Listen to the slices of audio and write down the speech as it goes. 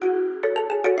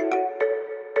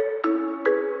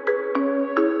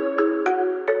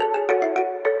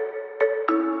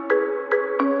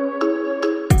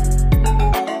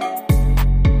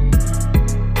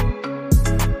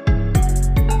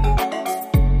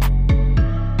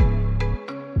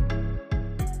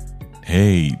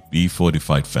Hey, Be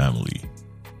Fortified family.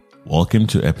 Welcome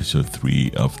to episode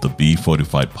 3 of the Be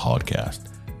Fortified podcast,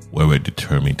 where we're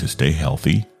determined to stay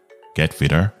healthy, get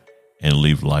fitter, and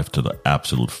live life to the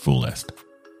absolute fullest.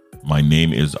 My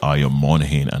name is Ayo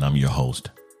Monahan and I'm your host.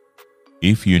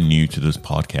 If you're new to this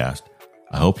podcast,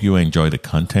 I hope you enjoy the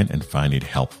content and find it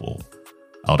helpful.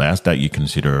 I would ask that you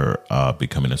consider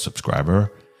becoming a subscriber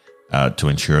to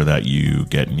ensure that you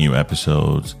get new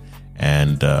episodes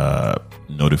and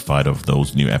notified of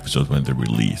those new episodes when they're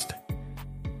released.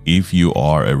 If you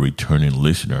are a returning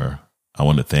listener, I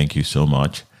want to thank you so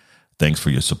much. Thanks for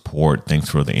your support. Thanks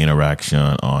for the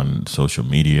interaction on social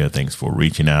media. Thanks for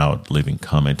reaching out, leaving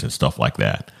comments and stuff like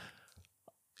that.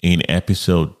 In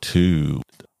episode 2,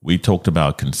 we talked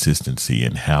about consistency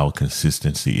and how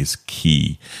consistency is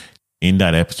key. In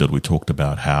that episode, we talked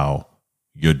about how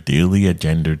your daily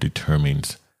agenda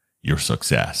determines your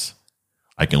success.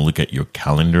 I can look at your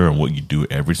calendar and what you do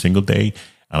every single day,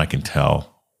 and I can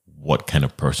tell what kind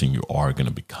of person you are going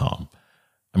to become.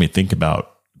 I mean, think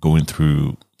about going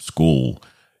through school.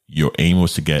 Your aim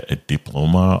was to get a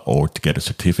diploma or to get a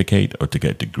certificate or to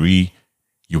get a degree.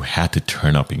 You had to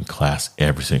turn up in class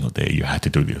every single day. You had to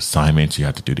do the assignments. You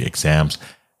had to do the exams.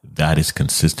 That is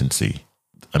consistency.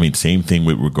 I mean, same thing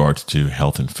with regards to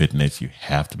health and fitness. You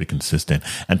have to be consistent.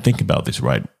 And think about this,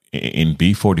 right? In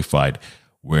Be Fortified,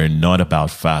 we're not about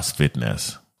fast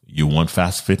fitness. You want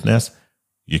fast fitness?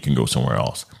 You can go somewhere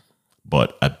else.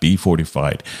 But at Be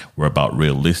Fortified, we're about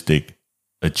realistic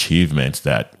achievements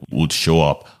that would show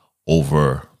up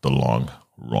over the long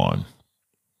run.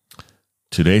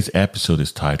 Today's episode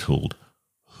is titled,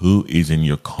 Who is in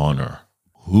Your Corner?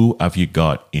 Who have you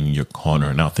got in your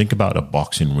corner? Now think about a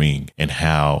boxing ring and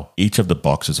how each of the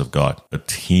boxers have got a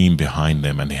team behind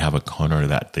them and they have a corner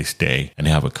that they stay, and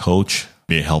they have a coach,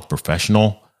 be a health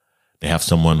professional. They have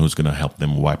someone who's going to help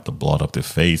them wipe the blood off their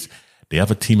face. They have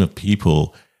a team of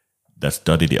people that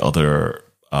study the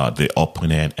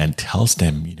opponent and tells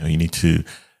them, you need to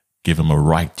give them a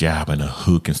right jab and a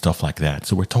hook and stuff like that.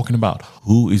 So we're talking about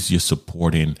who is your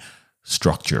supporting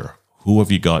structure? Who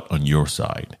have you got on your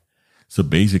side? So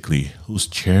basically, who's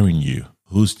cheering you?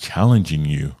 Who's challenging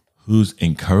you? Who's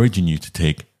encouraging you to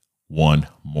take one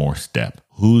more step?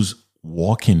 Who's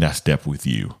walking that step with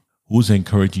you? Who's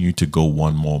encouraging you to go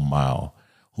one more mile?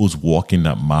 Who's walking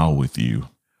that mile with you?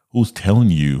 Who's telling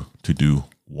you to do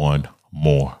one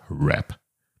more rep?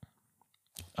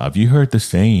 Have you heard the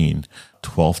saying,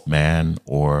 12th man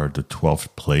or the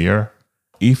 12th player?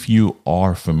 If you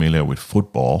are familiar with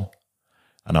football,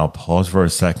 and I'll pause for a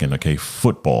second, okay,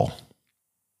 football.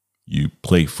 You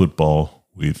play football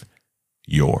with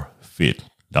your feet.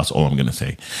 That's all I'm going to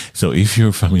say. So if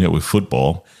you're familiar with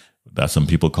football, that some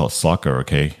people call soccer,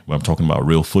 okay? When I'm talking about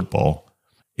real football,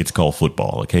 it's called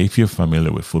football, okay? If you're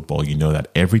familiar with football, you know that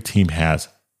every team has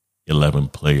 11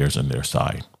 players on their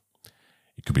side.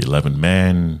 It could be 11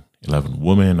 men, 11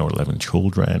 women, or 11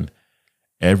 children.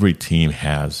 Every team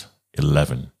has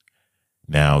 11.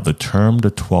 Now, the term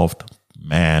the 12th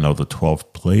man or the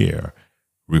 12th player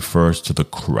refers to the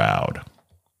crowd.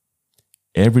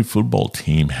 Every football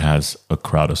team has a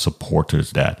crowd of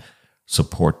supporters that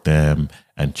support them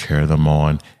and cheer them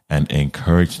on and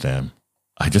encourage them.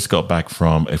 I just got back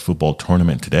from a football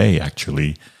tournament today,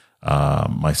 actually.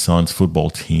 My son's football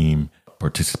team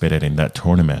participated in that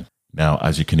tournament. Now,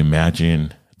 as you can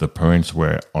imagine, the parents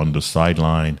were on the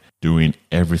sideline during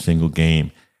every single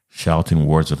game, shouting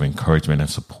words of encouragement and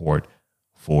support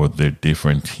for their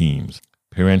different teams.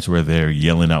 Parents were there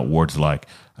yelling out words like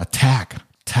attack,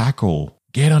 tackle,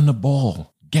 get on the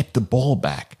ball, get the ball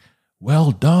back.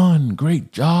 Well done,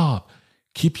 great job.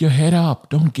 Keep your head up,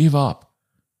 don't give up.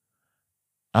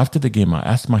 After the game, I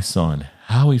asked my son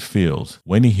how he feels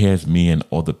when he hears me and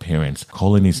other parents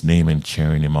calling his name and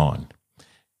cheering him on.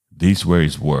 These were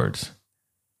his words.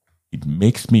 It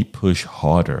makes me push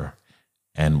harder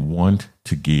and want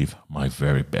to give my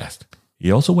very best.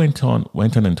 He also went on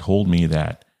and told me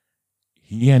that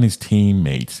he and his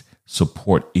teammates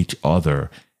support each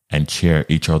other and cheer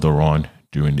each other on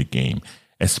during the game,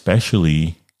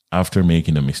 especially after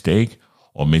making a mistake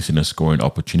or missing a scoring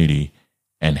opportunity,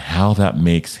 and how that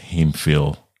makes him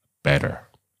feel better.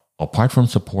 Apart from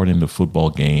supporting the football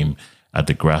game at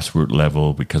the grassroots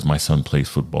level, because my son plays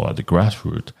football at the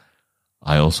grassroots,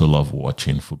 I also love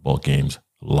watching football games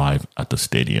live at the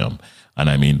stadium. And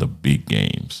I mean the big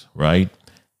games, right?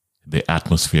 The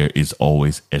atmosphere is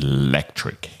always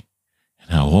electric.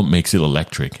 Now, what makes it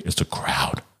electric is the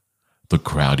crowd. The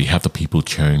crowd, you have the people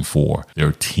cheering for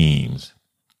their teams.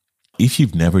 If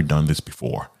you've never done this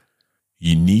before,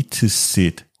 you need to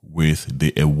sit with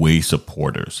the away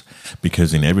supporters,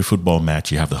 because in every football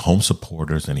match, you have the home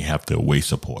supporters and you have the away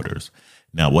supporters.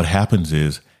 Now, what happens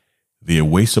is the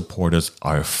away supporters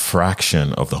are a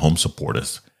fraction of the home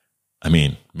supporters. I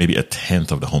mean, maybe a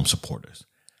tenth of the home supporters.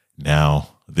 Now,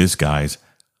 these guys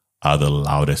are the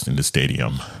loudest in the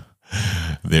stadium.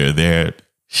 They're there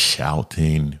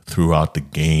shouting throughout the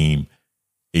game.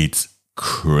 It's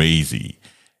crazy.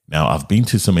 Now, I've been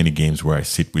to so many games where I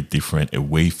sit with different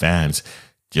away fans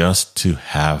just to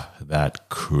have that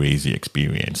crazy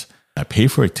experience. I pay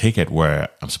for a ticket where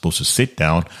I'm supposed to sit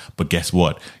down, but guess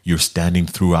what? You're standing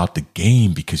throughout the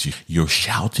game because you're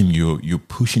shouting, you're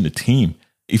pushing the team.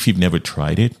 If you've never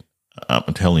tried it,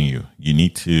 I'm telling you, you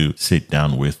need to sit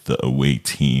down with the away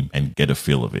team and get a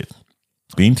feel of it.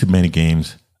 Being to many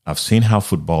games, I've seen how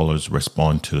footballers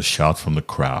respond to the shout from the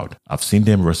crowd. I've seen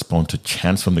them respond to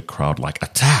chants from the crowd like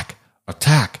attack,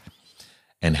 attack.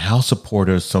 And how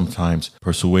supporters sometimes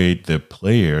persuade their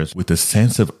players with a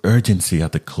sense of urgency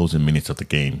at the closing minutes of the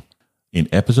game. In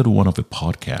episode 1 of the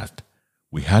podcast,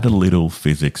 we had a little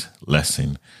physics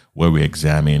lesson where we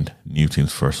examined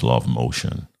Newton's first law of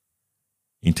motion.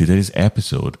 In today's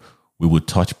episode, we will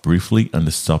touch briefly on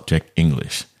the subject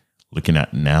English, looking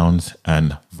at nouns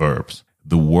and verbs.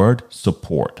 The word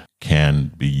support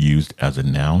can be used as a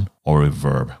noun or a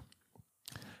verb.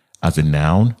 As a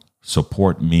noun,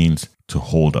 support means to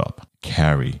hold up,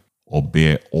 carry, or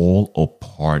bear all or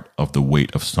part of the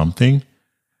weight of something,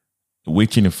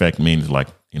 which in effect means like,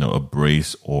 a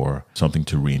brace or something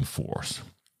to reinforce.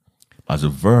 As a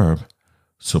verb,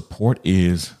 support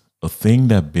is a thing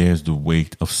that bears the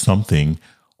weight of something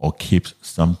or keeps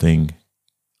something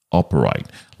upright,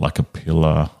 like a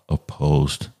pillar, a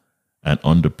post, an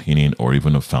underpinning, or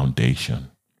even a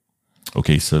foundation.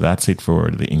 Okay, so that's it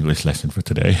for the English lesson for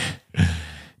today.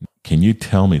 Can you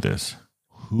tell me this?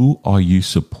 Who are you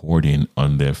supporting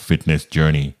on their fitness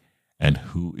journey, and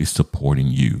who is supporting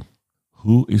you?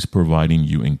 Who is providing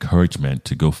you encouragement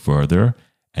to go further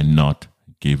and not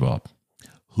give up?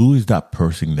 Who is that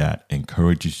person that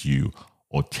encourages you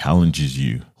or challenges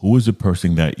you? Who is the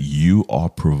person that you are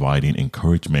providing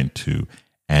encouragement to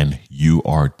and you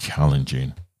are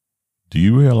challenging? Do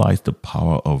you realize the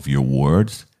power of your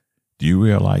words? Do you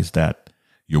realize that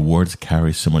your words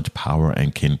carry so much power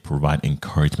and can provide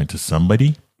encouragement to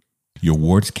somebody? Your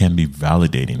words can be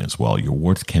validating as well. Your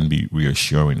words can be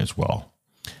reassuring as well.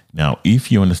 Now,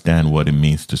 if you understand what it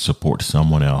means to support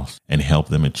someone else and help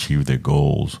them achieve their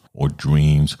goals or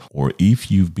dreams, or if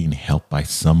you've been helped by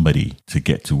somebody to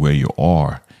get to where you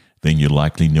are, then you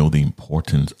likely know the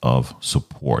importance of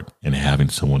support and having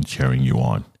someone cheering you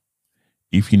on.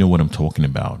 If you know what I'm talking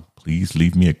about, please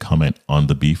leave me a comment on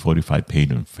the B45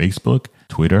 page on Facebook,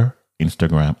 Twitter,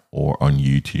 Instagram, or on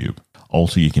YouTube.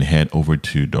 Also, you can head over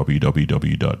to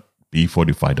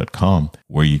www.b45.com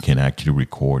where you can actually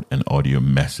record an audio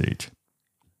message.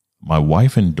 My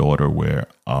wife and daughter were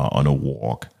on a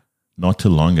walk not too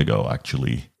long ago,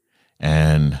 actually,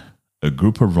 and a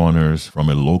group of runners from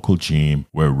a local gym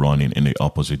were running in the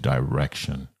opposite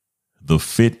direction. The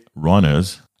fit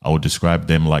runners, I would describe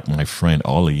them like my friend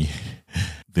Ollie.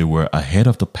 They were ahead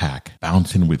of the pack,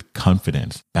 bouncing with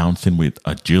confidence, bouncing with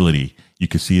agility. You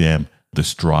could see them, the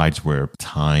strides were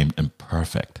timed and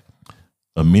perfect.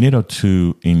 A minute or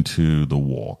two into the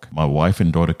walk, my wife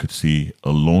and daughter could see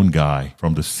a lone guy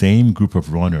from the same group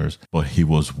of runners, but he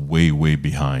was way, way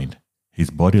behind. His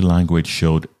body language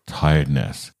showed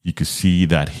tiredness. You could see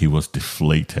that he was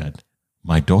deflated.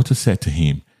 My daughter said to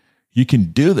him, "You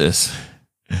can do this."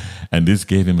 And this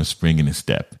gave him a spring in his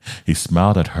step. He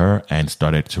smiled at her and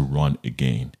started to run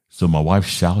again. So my wife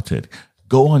shouted,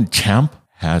 "Go on, champ,"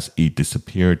 as he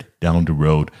disappeared down the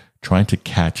road, trying to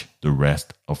catch the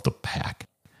rest of the pack,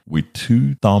 with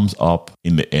 2 thumbs up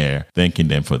in the air, thanking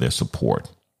them for their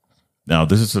support. Now,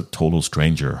 this is a total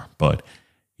stranger, but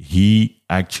he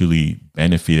actually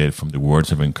benefited from the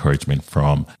words of encouragement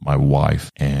from my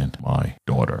wife and my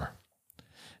daughter.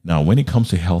 Now, when it comes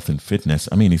to health and fitness,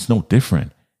 it's no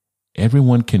different.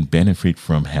 Everyone can benefit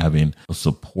from having a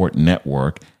support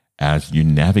network as you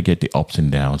navigate the ups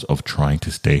and downs of trying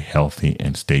to stay healthy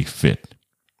and stay fit.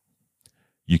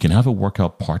 You can have a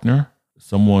workout partner,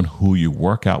 someone who you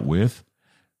work out with,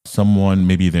 someone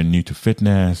maybe they're new to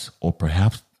fitness, or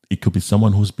perhaps it could be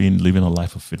someone who's been living a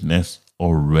life of fitness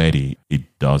already.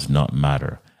 It does not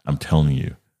matter. I'm telling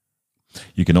you.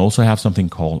 You can also have something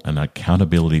called an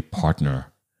accountability partner.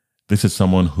 This is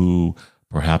someone who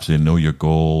perhaps they know your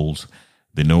goals,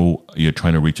 they know you're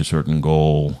trying to reach a certain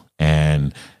goal,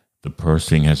 and the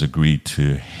person has agreed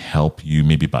to help you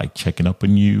maybe by checking up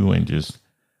on you and just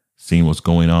seeing what's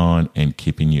going on and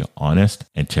keeping you honest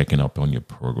and checking up on your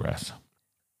progress.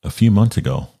 A few months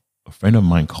ago, a friend of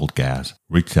mine called Gaz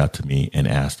reached out to me and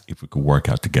asked if we could work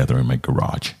out together in my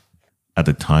garage. At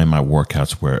the time, my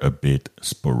workouts were a bit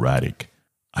sporadic.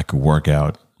 I could work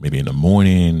out maybe in the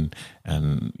morning,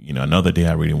 and another day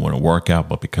I really want to work out,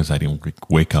 but because I didn't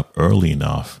wake up early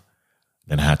enough,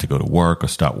 then I had to go to work or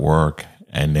start work,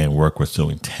 and then work was so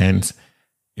intense,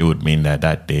 it would mean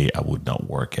that day I would not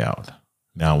work out.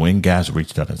 Now, when Gaz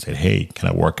reached out and said, "Hey, can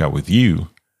I work out with you?"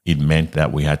 it meant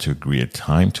that we had to agree a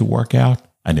time to work out,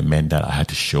 and it meant that I had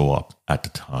to show up at the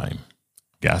time.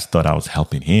 Gaz thought I was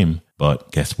helping him,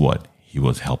 but guess what? He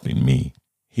was helping me.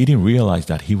 He didn't realize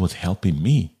that he was helping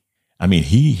me.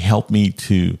 He helped me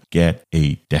to get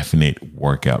a definite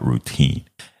workout routine,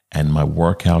 and my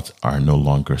workouts are no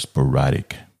longer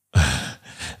sporadic.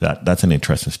 That's an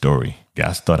interesting story.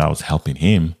 Gaz thought I was helping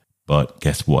him, but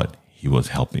guess what? He was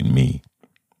helping me.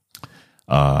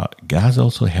 Gaz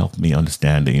also helped me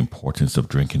understand the importance of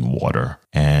drinking water,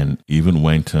 and even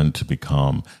went on to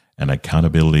become an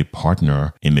accountability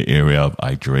partner in the area of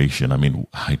hydration.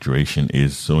 Hydration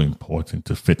is so important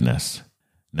to fitness.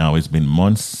 Now, it's been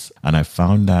months, and I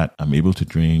found that I'm able to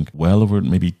drink well over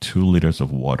maybe 2 liters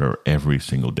of water every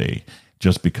single day,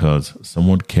 just because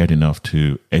someone cared enough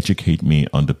to educate me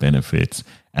on the benefits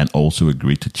and also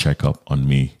agreed to check up on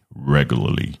me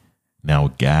regularly. Now,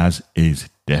 Gaz is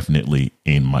definitely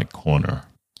in my corner.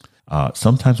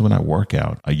 Sometimes when I work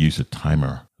out, I use a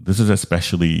timer. This is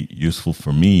especially useful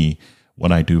for me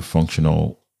when I do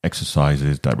functional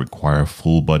exercises that require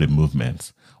full body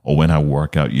movements, or when I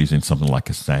work out using something like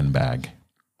a sandbag.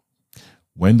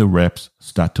 When the reps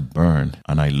start to burn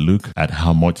and I look at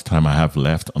how much time I have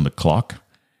left on the clock,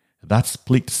 that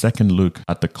split-second look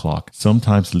at the clock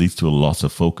sometimes leads to a loss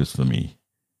of focus for me.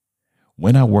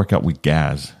 When I work out with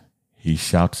Gaz, he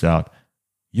shouts out,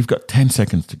 "You've got 10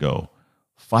 seconds to go,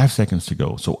 5 seconds to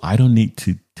go," so I don't need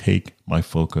to take my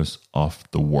focus off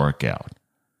the workout.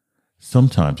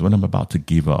 Sometimes when I'm about to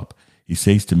give up, he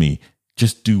says to me,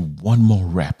 "Just do one more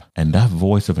rep." And that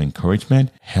voice of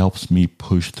encouragement helps me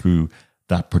push through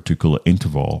that particular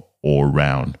interval or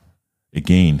round.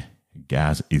 Again,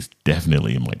 Gaz is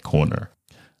definitely in my corner.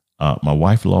 My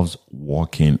wife loves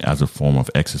walking as a form of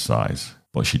exercise,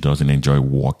 but she doesn't enjoy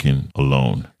walking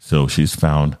alone. So she's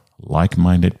found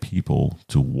like-minded people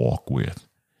to walk with.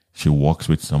 She walks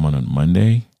with someone on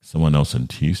Monday, someone else on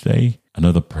Tuesday,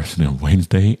 another person on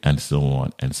Wednesday, and so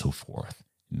on and so forth.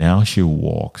 Now she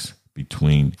walks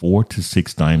between 4 to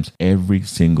 6 times every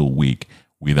single week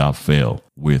without fail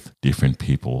with different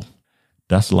people.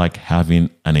 That's like having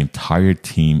an entire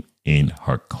team in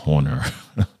her corner.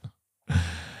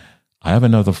 I have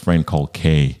another friend called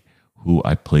Kay who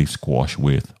I play squash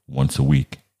with once a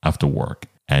week after work,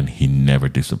 and he never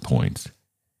disappoints.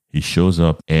 He shows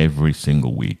up every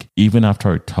single week, even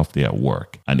after a tough day at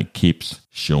work, and he keeps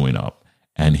showing up.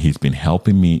 And he's been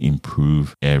helping me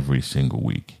improve every single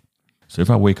week. So if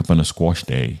I wake up on a squash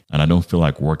day and I don't feel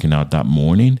like working out that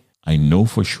morning, I know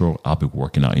for sure I'll be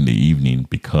working out in the evening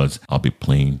because I'll be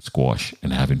playing squash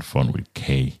and having fun with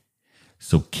Kay.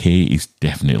 So Kay is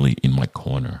definitely in my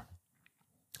corner.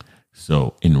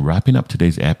 So in wrapping up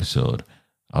today's episode,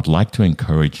 I'd like to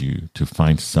encourage you to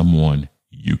find someone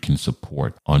you can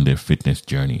support on their fitness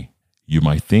journey. You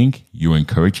might think you're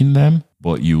encouraging them,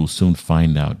 but you will soon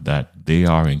find out that they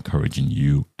are encouraging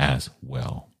you as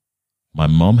well. My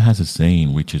mom has a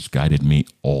saying which has guided me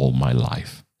all my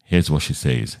life. Here's what she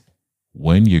says: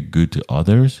 "When you're good to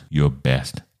others, you're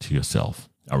best to yourself."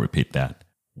 I'll repeat that.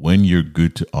 When you're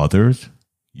good to others,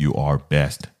 you are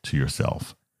best to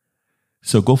yourself.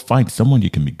 So go find someone you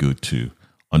can be good to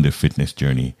on their fitness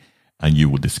journey, and you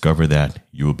will discover that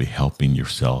you will be helping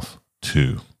yourself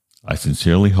too. I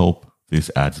sincerely hope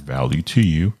this adds value to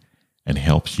you and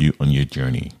helps you on your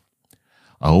journey.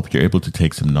 I hope you're able to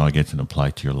take some nuggets and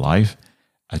apply to your life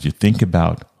as you think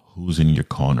about who's in your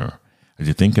corner, as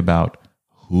you think about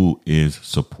who is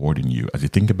supporting you, as you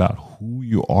think about who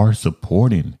you are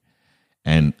supporting,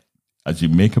 and as you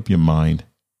make up your mind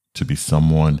to be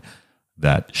someone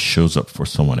that shows up for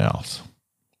someone else.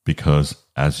 Because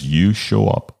as you show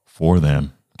up for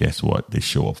them, guess what? They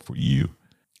show up for you.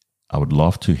 I would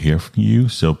love to hear from you,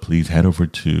 so please head over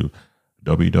to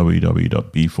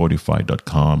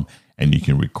www.b45.com and you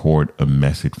can record a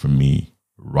message from me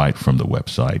right from the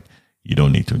website. You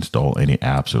don't need to install any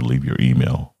apps or leave your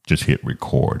email. Just hit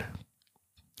record.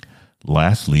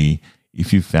 Lastly,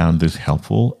 if you found this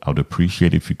helpful, I would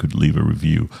appreciate if you could leave a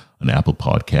review on Apple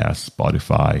Podcasts,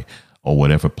 Spotify, or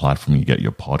whatever platform you get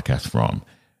your podcast from.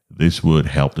 This would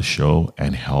help the show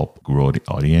and help grow the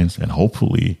audience and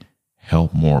hopefully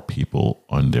help more people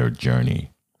on their journey.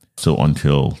 So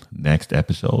until next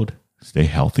episode, stay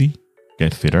healthy,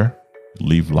 get fitter,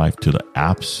 live life to the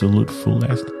absolute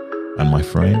fullest, and my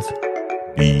friends,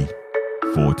 be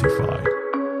fortified.